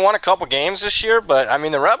 they only won a couple games this year, but I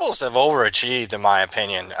mean, the Rebels have overachieved, in my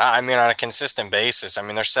opinion. I mean, on a consistent basis. I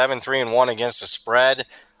mean, they're 7-3-1 against the spread.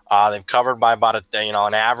 They've covered by about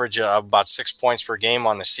an average of about 6 points per game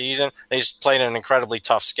on the season. They just played an incredibly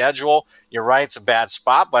tough schedule. You're right, it's a bad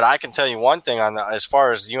spot, but I can tell you one thing as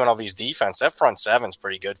far as UNLV's defense, that front seven's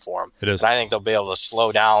pretty good for them. It is. And I think they'll be able to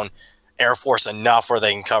slow down Air Force enough where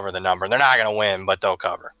they can cover the number. They're not going to win, but they'll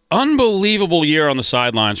cover. Unbelievable year on the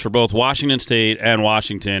sidelines for both Washington State and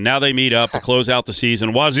Washington. Now they meet up to close out the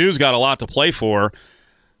season. Wazoo's got a lot to play for.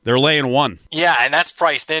 They're laying 1. Yeah, and that's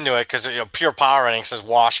priced into it because pure power rating says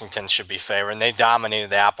Washington should be favored, and they dominated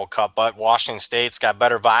the Apple Cup. But Washington State's got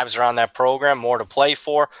better vibes around that program, more to play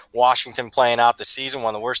for. Washington playing out the season,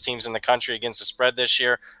 one of the worst teams in the country against the spread this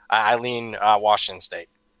year. I lean Washington State.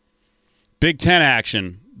 Big Ten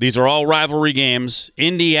action. These are all rivalry games.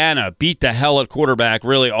 Indiana beat the hell at quarterback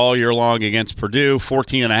really all year long against Purdue,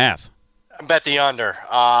 14.5. I bet the under.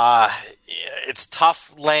 It's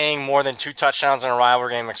tough laying more than 2 touchdowns in a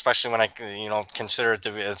rivalry game, especially when I consider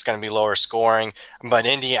it's going to be lower scoring. But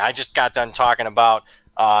Indiana, I just got done talking about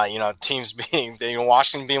teams being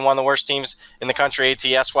Washington being one of the worst teams in the country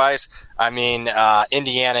ATS wise. I mean,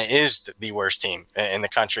 Indiana is the worst team in the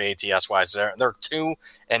country ATS wise. They're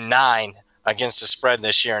 2-9 against the spread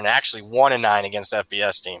this year, and actually 1-9 against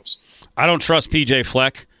FBS teams. I don't trust PJ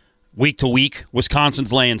Fleck week to week.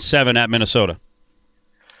 Wisconsin's laying 7 at Minnesota.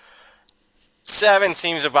 7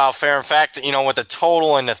 seems about fair. In fact, with the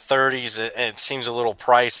total in the 30s, it seems a little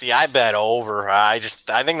pricey. I bet over. I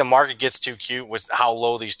think the market gets too cute with how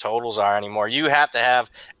low these totals are anymore. You have to have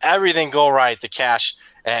everything go right to cash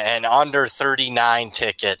an under 39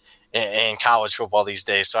 ticket in college football these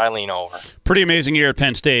days, so I lean over. Pretty amazing year at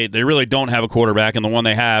Penn State. They really don't have a quarterback, and the one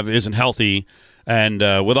they have isn't healthy. And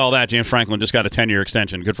with all that, James Franklin just got a 10-year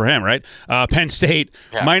extension. Good for him, right? Penn State,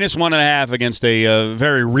 minus 1.5 against a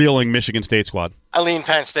very reeling Michigan State squad. I lean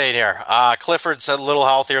Penn State here. Clifford's a little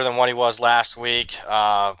healthier than what he was last week.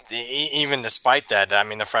 Even despite that, I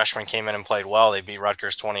mean, the freshman came in and played well. They beat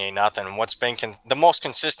Rutgers 28-0. What's been the most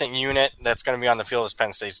consistent unit that's going to be on the field is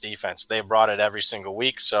Penn State's defense. They brought it every single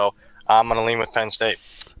week, so I'm going to lean with Penn State.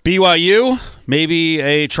 BYU, maybe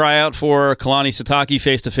a tryout for Kalani Sitake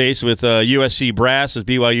face-to-face with USC Brass as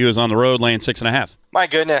BYU is on the road laying 6.5. My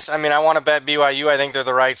goodness. I mean, I want to bet BYU. I think they're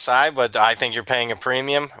the right side, but I think you're paying a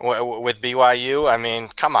premium with BYU. I mean,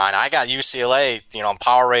 come on. I got UCLA,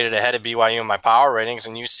 power rated ahead of BYU in my power ratings,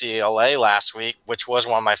 and UCLA last week, which was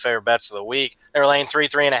one of my favorite bets of the week, they were laying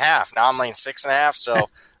 3.5. Now I'm laying 6.5. So,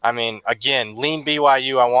 I mean, again, lean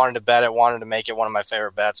BYU. I wanted to bet it, wanted to make it one of my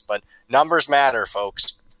favorite bets, but numbers matter,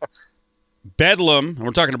 folks. Bedlam, and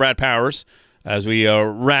we're talking to Brad Powers as we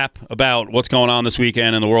rap about what's going on this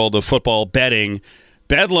weekend in the world of football betting.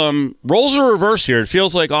 Bedlam, roles are reversed here. It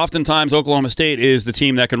feels like oftentimes Oklahoma State is the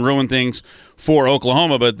team that can ruin things for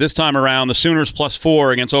Oklahoma, but this time around, the Sooners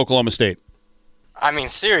 +4 against Oklahoma State. I mean,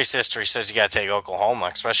 series history says you got to take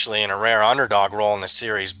Oklahoma, especially in a rare underdog role in the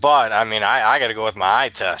series. But, I mean, I got to go with my eye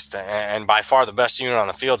test. And by far the best unit on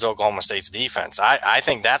the field is Oklahoma State's defense. I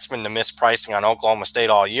think that's been the mispricing on Oklahoma State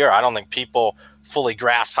all year. I don't think people fully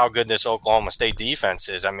grasp how good this Oklahoma State defense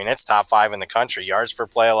is. I mean, it's top 5 in the country. Yards per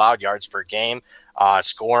play allowed, yards per game,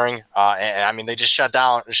 scoring. And I mean, they just shut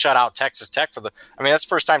out Texas Tech that's the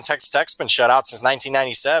first time Texas Tech's been shut out since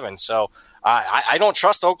 1997. So, I don't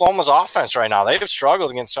trust Oklahoma's offense right now. They've struggled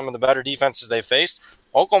against some of the better defenses they've faced.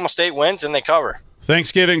 Oklahoma State wins, and they cover.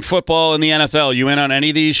 Thanksgiving football in the NFL. You in on any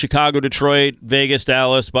of these? Chicago, Detroit, Vegas,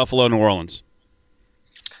 Dallas, Buffalo, New Orleans?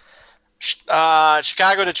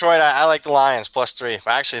 Chicago, Detroit, I like the Lions +3.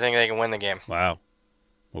 I actually think they can win the game. Wow.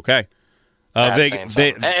 Okay. Vegas,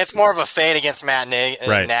 it's more of a fade against Matt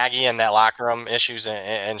Nagy and that locker room issues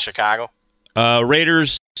in Chicago.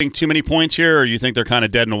 Raiders think too many points here, or you think they're kind of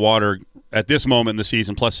dead in the water at this moment in the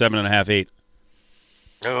season, +7.5, 8?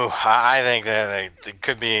 Ooh, I think they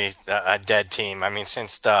could be a dead team. I mean,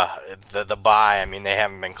 since the bye, I mean, they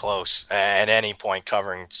haven't been close at any point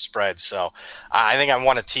covering spreads. So I think I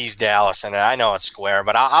want to tease Dallas, and I know it's square,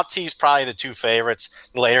 but I'll tease probably the 2 favorites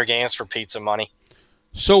later games for pizza money.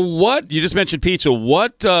 So what, you just mentioned pizza,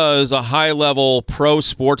 what does a high-level pro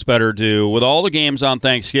sports bettor do with all the games on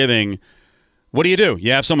Thanksgiving? What do?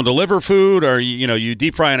 You have someone deliver food, or you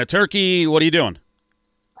deep frying a turkey? What are you doing?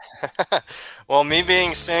 Well, me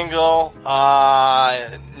being single,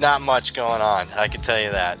 not much going on. I can tell you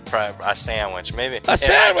that. Probably a sandwich, maybe. A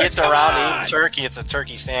sandwich. If I get around to eating turkey, it's a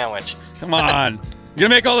turkey sandwich. Come on, you're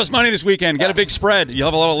gonna make all this money this weekend. Get a big spread. You'll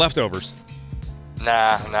have a lot of leftovers.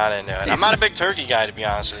 Nah, I'm not into it. I'm not a big turkey guy, to be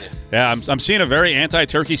honest with you. Yeah, I'm seeing a very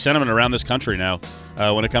anti-turkey sentiment around this country now.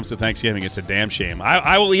 When it comes to Thanksgiving, it's a damn shame.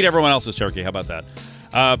 I will eat everyone else's turkey. How about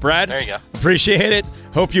that? Brad, there you go. Appreciate it.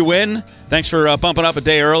 Hope you win. Thanks for bumping up a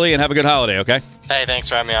day early, and have a good holiday, okay? Hey, thanks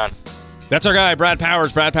for having me on. That's our guy, Brad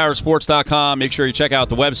Powers, BradPowersSports.com. Make sure you check out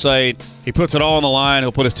the website. He puts it all on the line.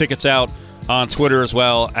 He'll put his tickets out on Twitter as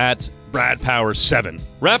well, at BradPowers7.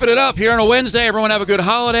 Wrapping it up here on a Wednesday. Everyone have a good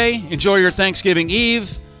holiday. Enjoy your Thanksgiving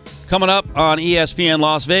Eve. Coming up on ESPN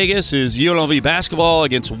Las Vegas is UNLV basketball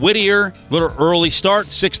against Whittier. Little early start,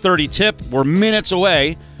 6:30 tip. We're minutes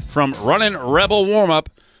away from running Rebel warm-up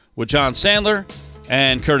with John Sandler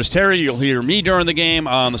and Curtis Terry. You'll hear me during the game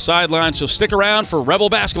on the sideline, so stick around for Rebel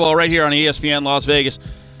basketball right here on ESPN Las Vegas.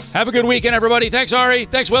 Have a good weekend, everybody. Thanks, Ari.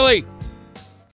 Thanks, Willie.